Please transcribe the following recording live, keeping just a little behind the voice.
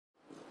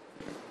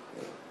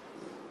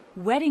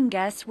Wedding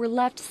guests were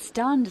left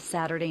stunned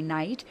Saturday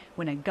night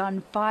when a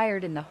gun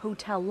fired in the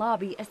hotel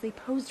lobby as they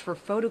posed for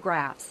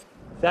photographs.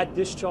 That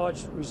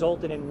discharge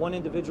resulted in one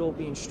individual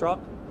being struck.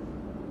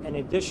 In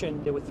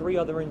addition, there were 3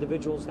 other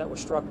individuals that were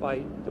struck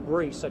by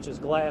debris such as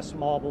glass,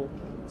 marble,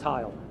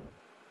 tile.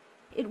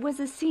 It was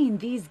a scene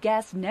these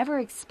guests never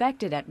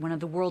expected at one of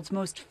the world's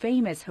most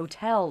famous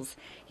hotels,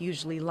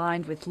 usually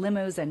lined with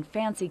limos and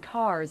fancy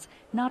cars,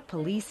 not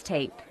police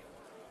tape.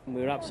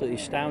 We were absolutely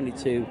astounded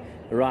to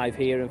arrive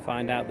here and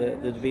find out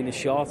that there'd been a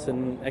shot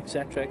and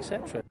etc.,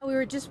 etc. We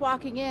were just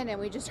walking in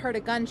and we just heard a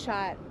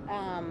gunshot.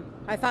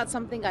 I thought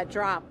something got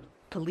dropped.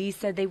 Police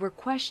said they were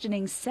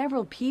questioning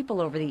several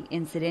people over the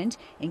incident,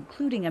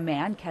 including a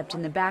man kept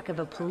in the back of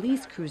a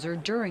police cruiser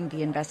during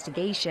the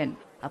investigation.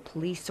 A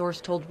police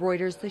source told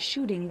Reuters the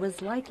shooting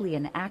was likely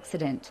an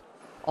accident.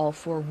 All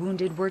 4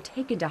 wounded were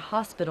taken to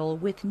hospital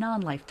with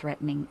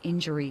non-life-threatening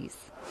injuries.